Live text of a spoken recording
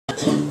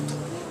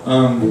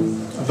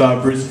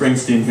About Bruce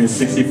Springsteen, who's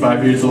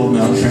 65 years old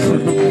now,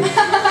 apparently.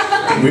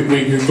 we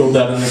googled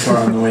that in the car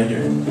on the way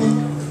here.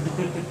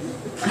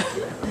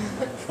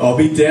 I'll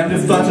be damned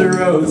if Thunder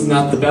Road's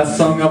not the best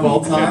song of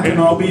all time, and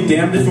I'll be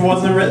damned if it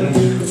wasn't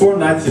written for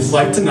nights just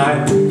like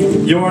tonight.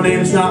 Your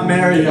name's not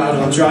Mary, I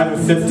don't drive a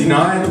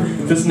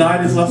 59. This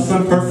night is less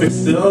than perfect,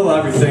 still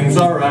everything's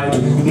alright.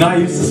 And I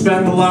used to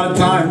spend a lot of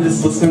time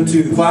just listening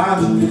to the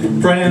class,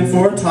 praying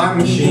for a time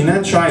machine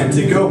and trying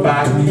to go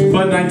back.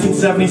 But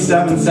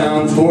 1977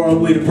 sounds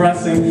horribly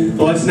depressing.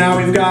 The lights now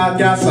we've got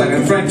Gaslight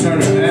and Frank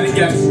Turner, and it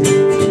gets...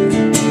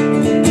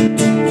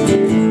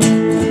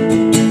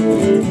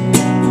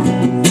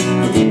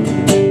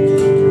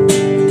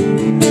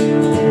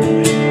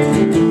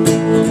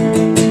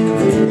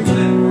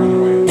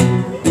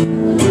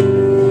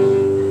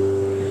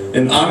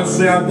 And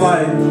honestly I'd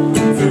like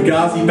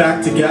Fugazi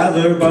back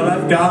together, but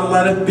I've gotta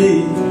let it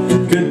be.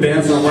 Good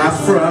bands don't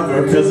last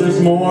forever, cause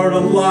there's more to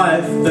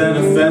life than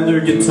a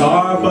Fender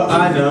guitar. But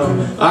I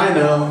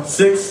know,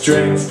 6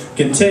 strings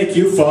can take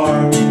you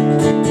far.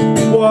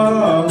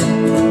 Whoa,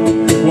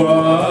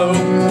 whoa,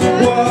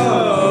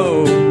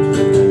 whoa,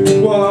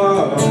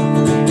 whoa,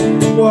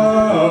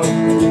 whoa,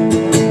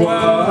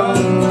 whoa,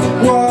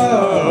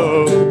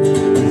 whoa.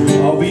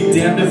 I'll be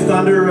damned if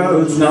Thunder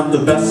Road's not the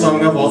best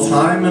song of all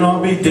time, and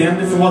I'll be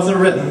damned if it wasn't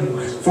written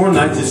for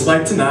nights just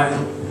like tonight.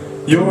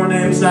 Your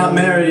name's not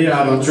Mary,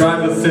 I don't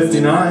drive a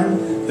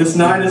 59. This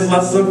night is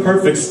less than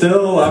perfect,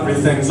 still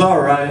everything's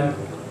alright.